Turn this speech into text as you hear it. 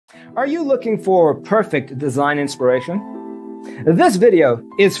Are you looking for perfect design inspiration? This video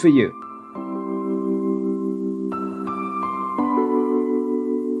is for you.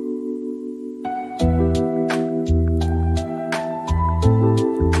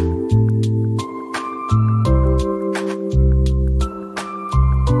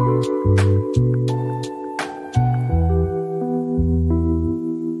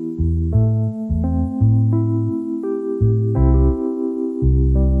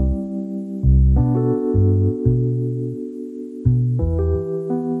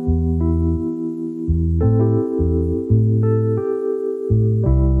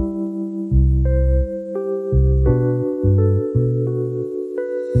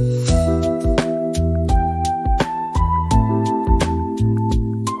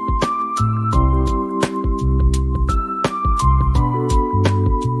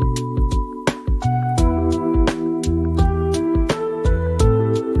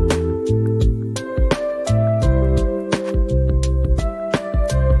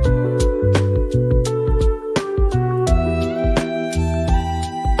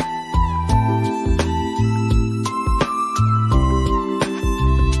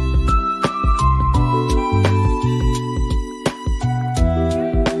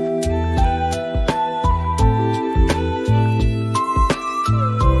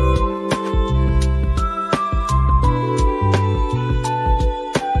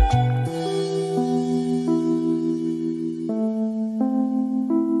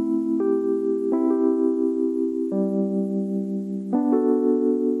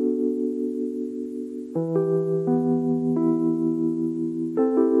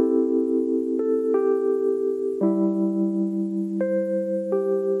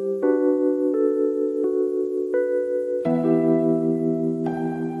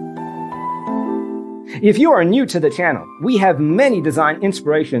 If you are new to the channel, we have many design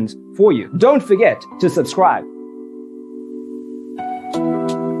inspirations for you. Don't forget to subscribe.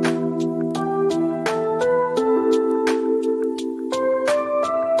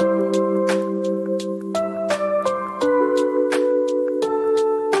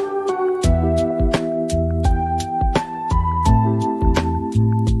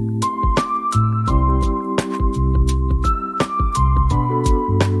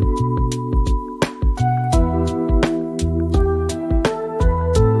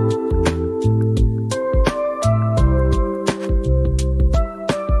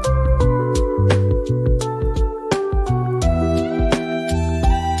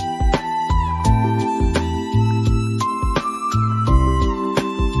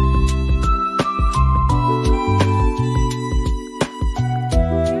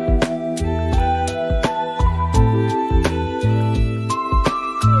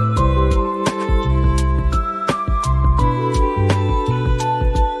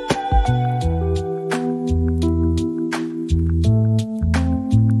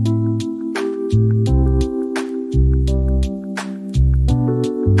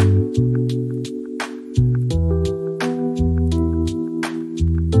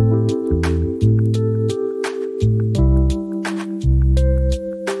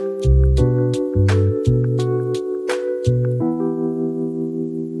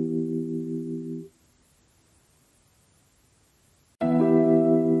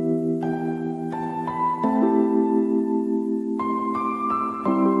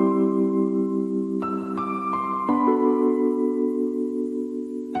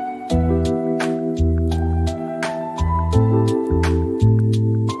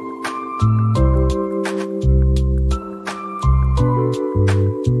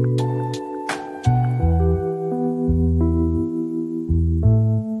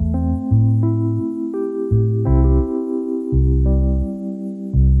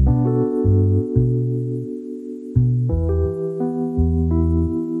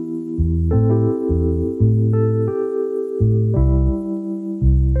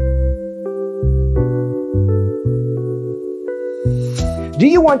 Do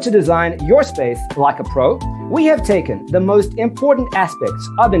you want to design your space like a pro? We have taken the most important aspects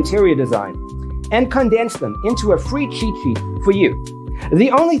of interior design and condensed them into a free cheat sheet for you. The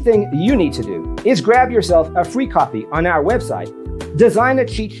only thing you need to do is grab yourself a free copy on our website,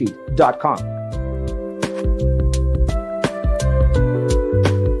 designercheatsheet.com.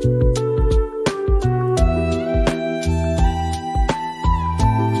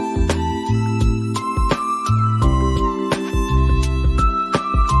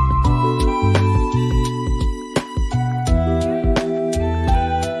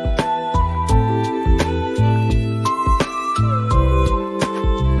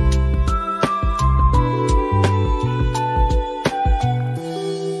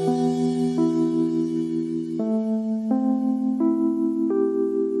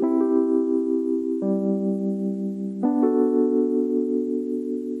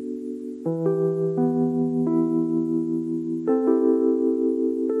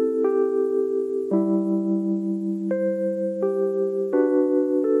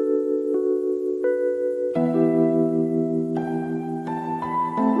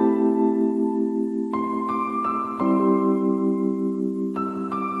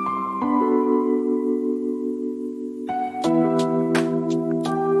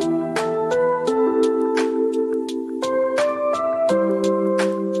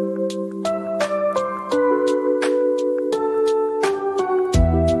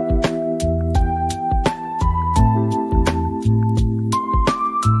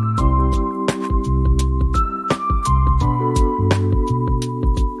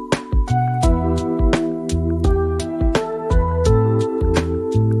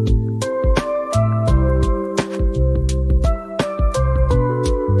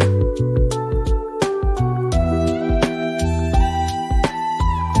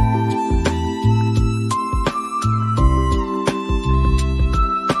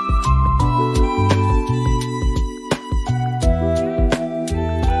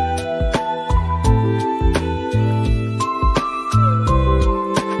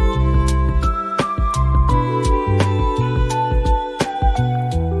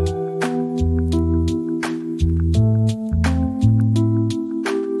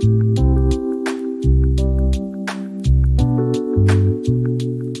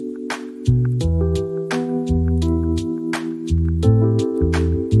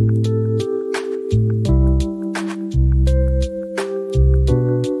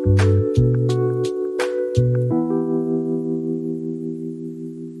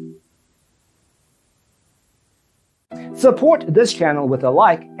 Support this channel with a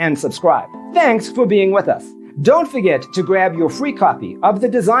like and subscribe. Thanks for being with us. Don't forget to grab your free copy of the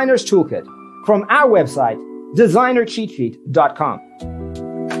Designer's Toolkit from our website, designercheatsheet.com.